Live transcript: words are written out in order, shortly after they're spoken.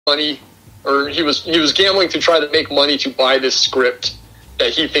money, or he was gambling to try to make money to buy this script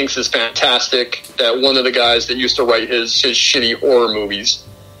that he thinks is fantastic, that one of the guys that used to write his shitty horror movies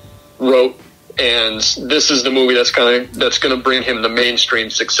wrote, and this is the movie that's going to bring him the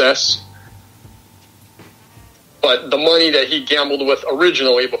mainstream success. But the money that he gambled with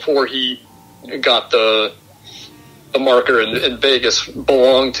originally before he got the marker in Vegas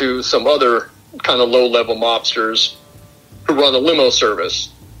belonged to some other kind of low-level mobsters who run a limo service.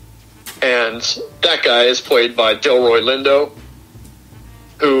 And that guy is played by Delroy Lindo,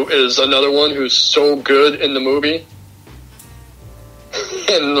 who is another one who's so good in the movie.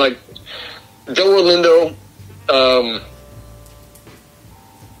 And, like, Delroy Lindo,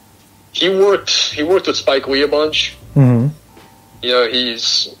 he worked with Spike Lee a bunch. Mm-hmm. You know,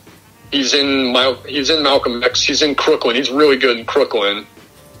 he's in Malcolm X. He's in Crooklyn. He's really good in Crooklyn.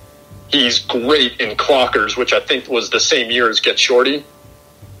 He's great in Clockers, which I think was the same year as Get Shorty.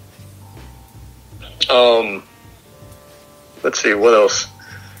 Let's see, what else?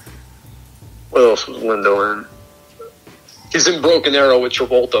 What else was Lindo in? He's in Broken Arrow with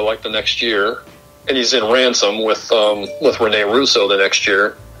Travolta like the next year, and he's in Ransom with Rene Russo the next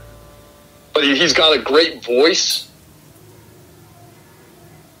year. But he's got a great voice,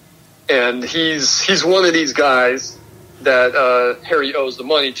 and he's one of these guys that Harry owes the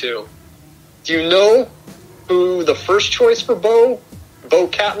money to. Do you know who the first choice for Bo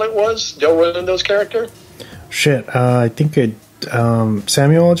Catlett was? Delroy Lindo's character? Shit, I think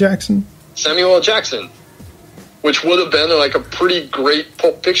Samuel L. Jackson? Samuel L. Jackson, which would have been like a pretty great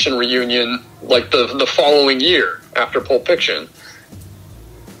Pulp Fiction reunion, like the following year after Pulp Fiction.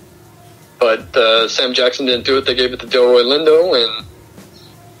 But Sam Jackson didn't do it. They gave it to Delroy Lindo, and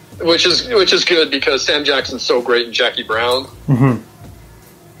which is good because Sam Jackson's so great in Jackie Brown. Mm-hmm.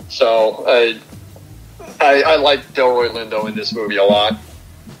 So I like Delroy Lindo in this movie a lot.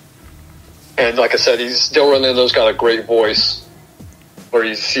 And like I said, Delroy Lindo's got a great voice, where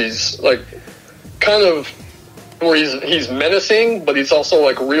he's like kind of where he's menacing, but he's also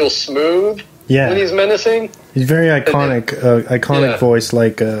like real smooth. Yeah, when he's menacing. He's very iconic voice,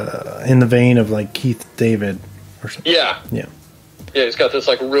 like in the vein of like Keith David or something. Yeah. He's got this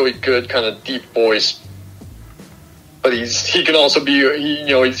like really good kind of deep voice, but he can also be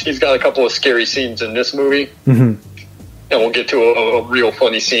he's got a couple of scary scenes in this movie. Mm-hmm. And we'll get to a real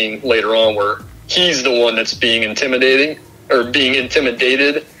funny scene later on where he's the one that's being intimidated.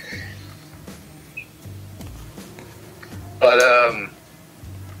 But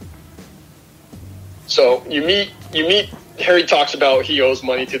so you meet Harry talks about he owes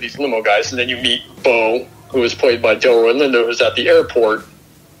money to these limo guys, and then you meet Bo, who is played by Delroy Lindo, who's at the airport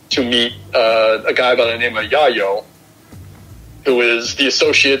to meet a guy by the name of Yayo, who is the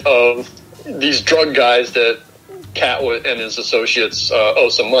associate of these drug guys that Catwood and his associates owe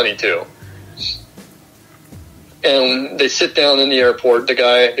some money to. And they sit down in the airport. The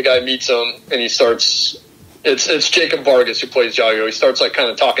guy meets him, and he starts. It's Jacob Vargas who plays Yayo. He starts like kind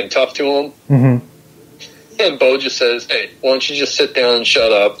of talking tough to him, mm-hmm. and Bo just says, "Hey, why don't you just sit down and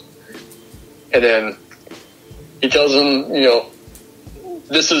shut up?" And then he tells him,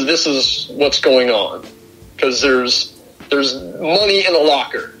 this is what's going on, because there's money in a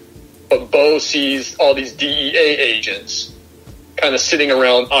locker. But Bo sees all these DEA agents kind of sitting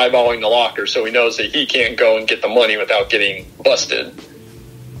around eyeballing the locker, so he knows that he can't go and get the money without getting busted.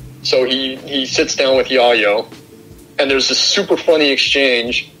 So he sits down with Yayo, and there's this super funny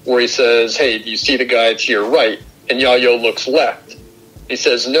exchange where he says, "Hey, do you see the guy to your right?" And Yayo looks left. He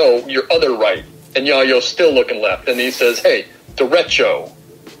says, "No, your other right." And Yayo's still looking left. And he says, "Hey, derecho."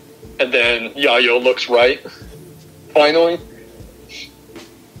 And then Yayo looks right, finally.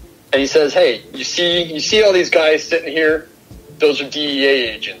 And he says, "Hey, you see all these guys sitting here? Those are DEA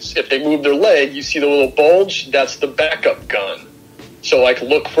agents. If they move their leg, you see the little bulge? That's the backup gun. So, like,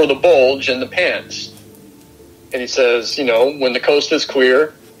 look for the bulge in the pants." And he says, when the coast is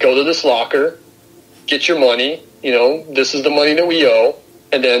clear, go to this locker, get your money. This is the money that we owe,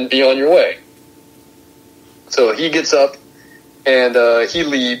 and then be on your way. So he gets up, and he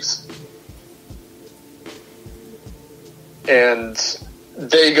leaves. And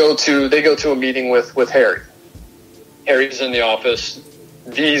they go to a meeting with Harry. Harry's in the office.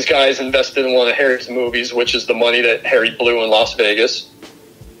 These guys invested in one of Harry's movies, which is the money that Harry blew in Las Vegas.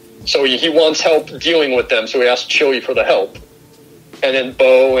 So he wants help dealing with them, so he asks Chili for the help. And then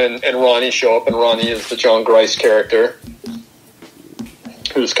Bo and Ronnie show up, and Ronnie is the John Grice character,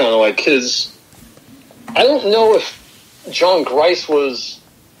 who's kind of like his... I don't know if John Grice was...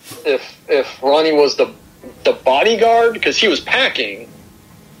 If Ronnie was the bodyguard, because he was packing,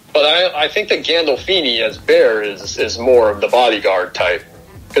 but I think that Gandolfini as Bear is more of the bodyguard type.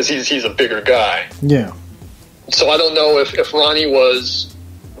 because he's a bigger guy. Yeah. So I don't know if Ronnie was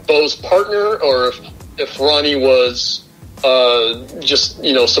Bo's partner or if Ronnie was just,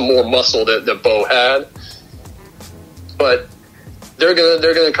 you know, some more muscle that Bo had. But they're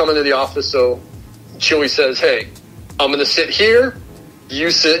gonna come into the office. So Chewie says, "Hey, I'm gonna sit here. You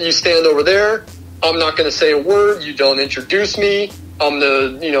stand over there. I'm not gonna say a word. You don't introduce me. I'm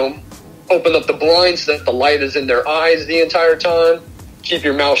gonna, you know, open up the blinds so that the light is in their eyes the entire time. Keep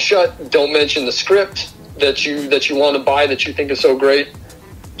your mouth shut. Don't mention the script that you want to buy that you think is so great.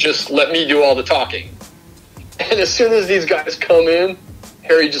 Just let me do all the talking." And as soon as these guys come in,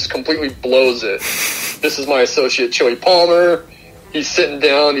 Harry just completely blows it. This is my associate Joey Palmer. He's sitting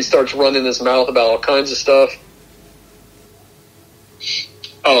down. He starts running his mouth about all kinds of stuff.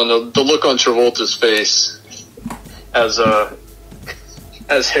 Oh no! The look on Travolta's face as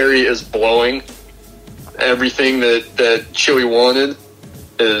Harry is blowing everything that Chewie wanted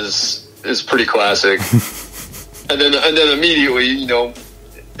is pretty classic. and then immediately, you know,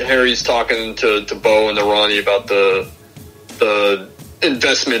 Harry's talking to Bo and to Ronnie about the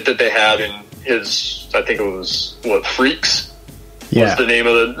investment that they had in his, I think it was Freaks. Yeah. Was the name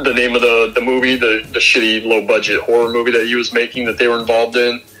of the movie, the shitty low budget horror movie that he was making that they were involved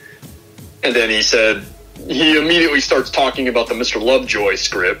in. And then he immediately starts talking about the Mr. Lovejoy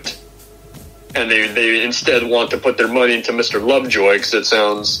script, and they instead want to put their money into Mr. Lovejoy because it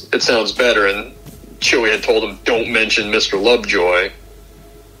sounds better. And Chewie had told him, "Don't mention Mr. Lovejoy."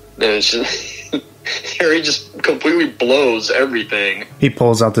 And it's just Harry just completely blows everything. He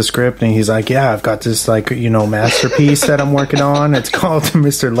pulls out the script and he's like, "Yeah, I've got this, like, you know, masterpiece that I'm working on. It's called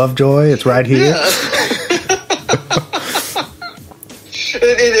Mr. Lovejoy. It's right here." Yeah.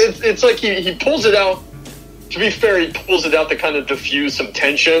 It's like he pulls it out. To be fair, he pulls it out to kind of diffuse some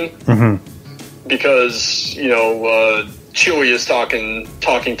tension. Mm-hmm. Because, you know, Chewie is talking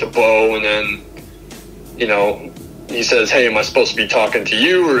to Bo, and then, you know, he says, "Hey, am I supposed to be talking to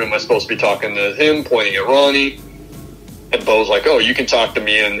you, or am I supposed to be talking to him?" Pointing at Ronnie. And Bo's like, "Oh, you can talk to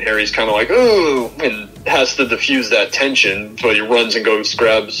me." And Harry's kind of like, "Ooh," and has to diffuse that tension. So he runs and goes and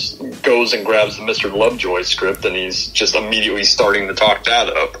grabs the Mr. Lovejoy script, and he's just immediately starting to talk that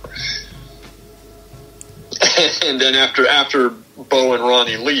up. And then after Bo and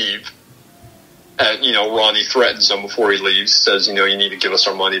Ronnie leave, you know, Ronnie threatens him before he leaves, says, "You know, you need to give us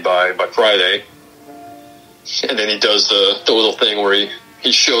our money by Friday." And then he does the little thing where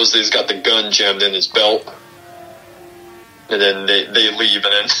he shows that he's got the gun jammed in his belt. And then they leave,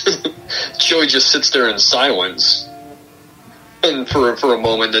 and then Joey just sits there in silence. And for a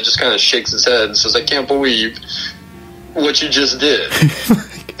moment, that just kind of shakes his head and says, "I can't believe what you just did.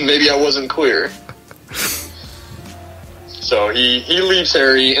 Maybe I wasn't clear." So he leaves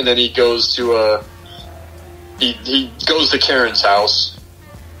Harry, and then he goes to he goes to Karen's house.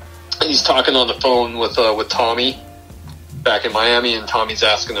 And he's talking on the phone with Tommy back in Miami, and Tommy's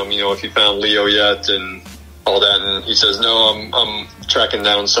asking him, you know, if he found Leo yet and all that, and he says, "No, I'm tracking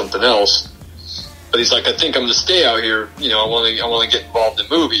down something else." But he's like, "I think I'm going to stay out here. You know, I want to get involved in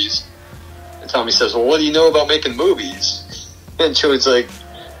movies." And Tommy says, "Well, what do you know about making movies?" And Chewie's like,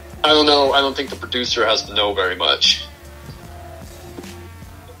 "I don't know. I don't think the producer has to know very much."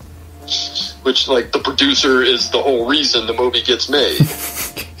 Which, like, the producer is the whole reason the movie gets made.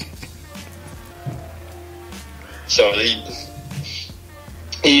 So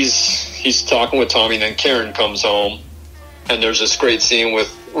he's talking with Tommy, and then Karen comes home, and there's this great scene with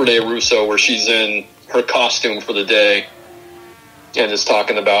Rene Russo where she's in her costume for the day, and is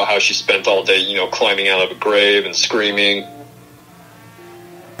talking about how she spent all day, you know, climbing out of a grave and screaming.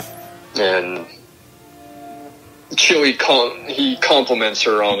 And he compliments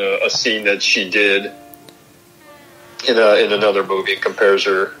her on a scene that she did in another movie, and compares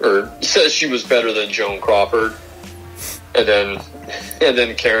her, or says she was better than Joan Crawford. And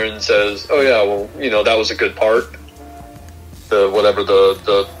then Karen says, "Oh yeah, well, you know, that was a good part.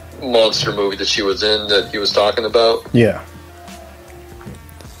 The monster movie that she was in that he was talking about." Yeah.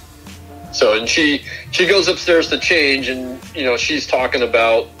 So, and she goes upstairs to change, and, you know, she's talking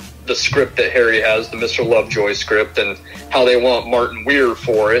about the script that Harry has, the Mr. Lovejoy script, and how they want Martin Weir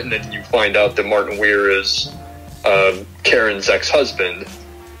for it. And then you find out that Martin Weir is Karen's ex-husband.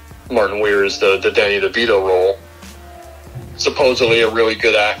 Martin Weir is the Danny DeVito role. Supposedly a really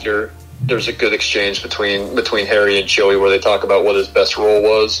good actor. There's a good exchange between Harry and Chewie where they talk about what his best role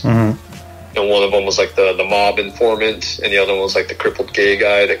was. Mm-hmm. And one of them was like the mob informant, and the other one was like the crippled gay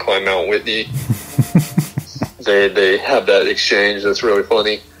guy that climbed Mount Whitney. They have that exchange that's really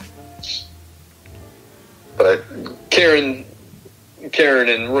funny. But Karen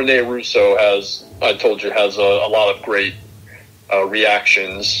and Rene Russo has a lot of great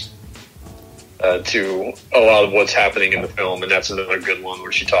reactions to a lot of what's happening in the film, and that's another good one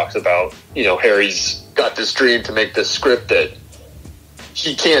where she talks about, Harry's got this dream to make this script that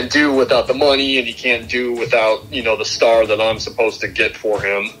he can't do without the money, and he can't do without, the star that I'm supposed to get for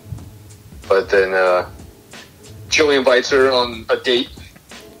him. But then Chili invites her on a date,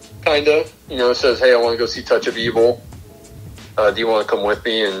 kind of, says, hey, I want to go see Touch of Evil. Do you want to come with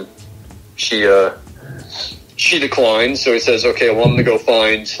me? And she declines, so he says, okay, well, I'm gonna go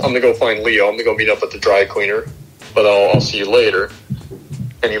find Leo. I'm gonna go meet up with the dry cleaner, but I'll see you later.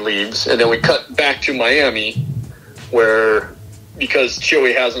 And he leaves, and then we cut back to Miami, where, because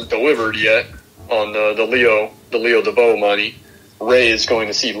Chili hasn't delivered yet on the Leo DeVoe money, Ray is going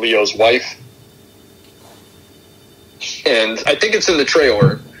to see Leo's wife. And I think it's in the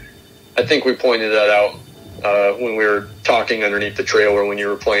trailer. I think we pointed that out when we were talking underneath the trailer when you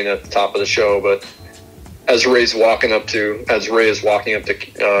were playing at the top of the show. But as Ray is walking up to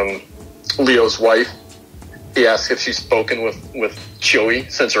Leo's wife, he asks if she's spoken with Chili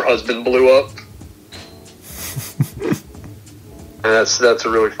since her husband blew up. And that's a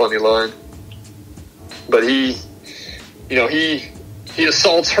really funny line. But he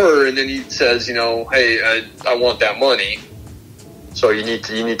assaults her, and then he says, hey, I want that money. So you need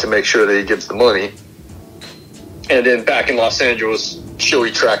to make sure that he gives the money. And then back in Los Angeles,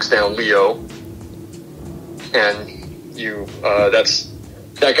 Chili tracks down Leo, and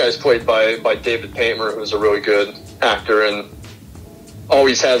that guy's played by David Paymer, who's a really good actor and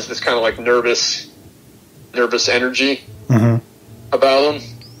always has this kind of like nervous energy about him.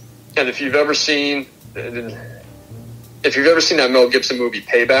 And if you've ever seen that Mel Gibson movie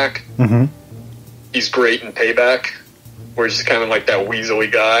Payback, he's great in Payback, where he's just kind of like that weaselly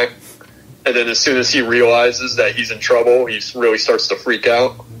guy. And then as soon as he realizes that he's in trouble, he really starts to freak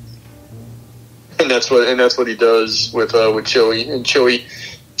out. And that's what he does with Chili. And Chili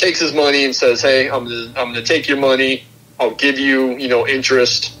takes his money and says, "Hey, I'm gonna take your money. I'll give you,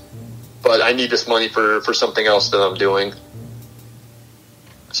 interest, but I need this money for something else that I'm doing."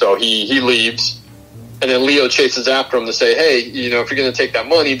 So he leaves. And then Leo chases after him to say, hey, if you're going to take that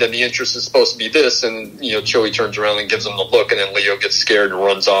money, then the interest is supposed to be this. And, Chili turns around and gives him the look, and then Leo gets scared and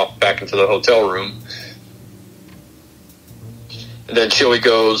runs off back into the hotel room. And then Chili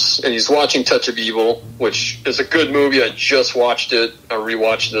goes, and he's watching Touch of Evil, which is a good movie. I just watched it. I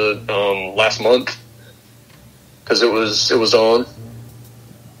rewatched it last month because it was on.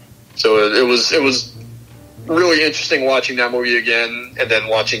 So it was really interesting watching that movie again, and then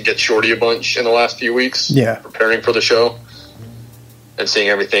watching Get Shorty a bunch in the last few weeks. Yeah, preparing for the show and seeing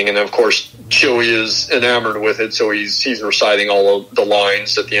everything. And then, of course, Chili is enamored with it, so he's reciting all of the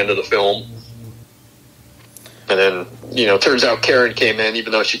lines at the end of the film. And then, turns out Karen came in,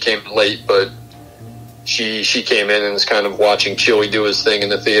 even though she came late, but she came in and is kind of watching Chili do his thing in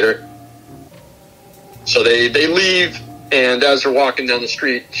the theater. So they leave, and as they're walking down the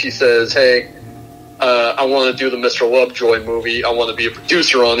street, she says, hey, I want to do the Mr. Lovejoy movie. I want to be a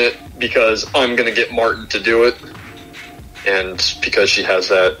producer on it because I'm going to get Martin to do it. And because she has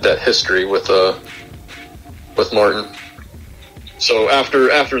that history with Martin. So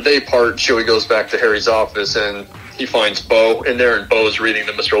after they part, Chili goes back to Harry's office, and he finds Bo in there, and Bo's reading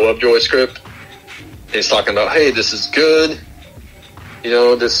the Mr. Lovejoy script. And he's talking about, hey, this is good.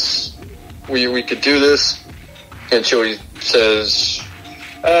 We could do this. And Chili says,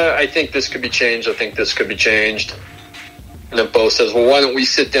 I think this could be changed. I think this could be changed. And then Bo says, well, why don't we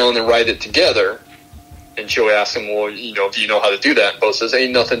sit down and write it together? And Chili asks him, well, do you know how to do that? Bo says,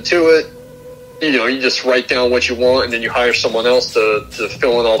 ain't nothing to it. You just write down what you want, and then you hire someone else to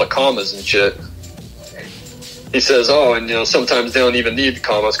fill in all the commas and shit. He says, and sometimes they don't even need the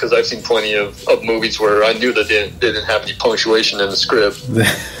commas, because I've seen plenty of movies where I knew that they didn't have any punctuation in the script.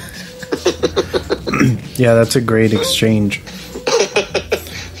 Yeah, that's a great exchange.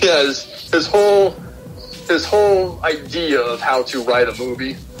 Yeah, his whole idea of how to write a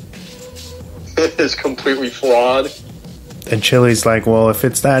movie is completely flawed. And Chili's like, well, if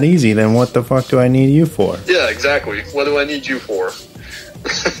it's that easy, then what the fuck do I need you for? Yeah, exactly. What do I need you for?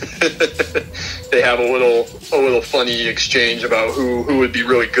 They have a little funny exchange about who would be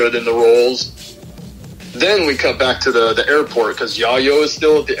really good in the roles. Then we cut back to the airport, because Yayo is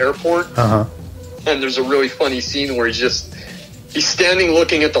still at the airport. Uh-huh. And there's a really funny scene where he's standing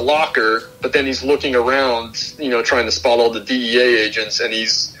looking at the locker, but then he's looking around, trying to spot all the DEA agents, and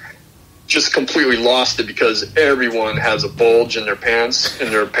he's just completely lost it because everyone has a bulge in their pants, in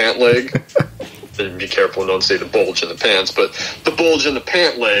their pant leg. Be careful and don't say the bulge in the pants, but the bulge in the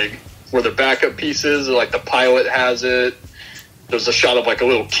pant leg where the backup piece is, like the pilot has it. There's a shot of like a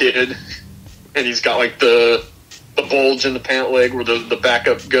little kid, and he's got like the bulge in the pant leg where the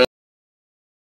backup gun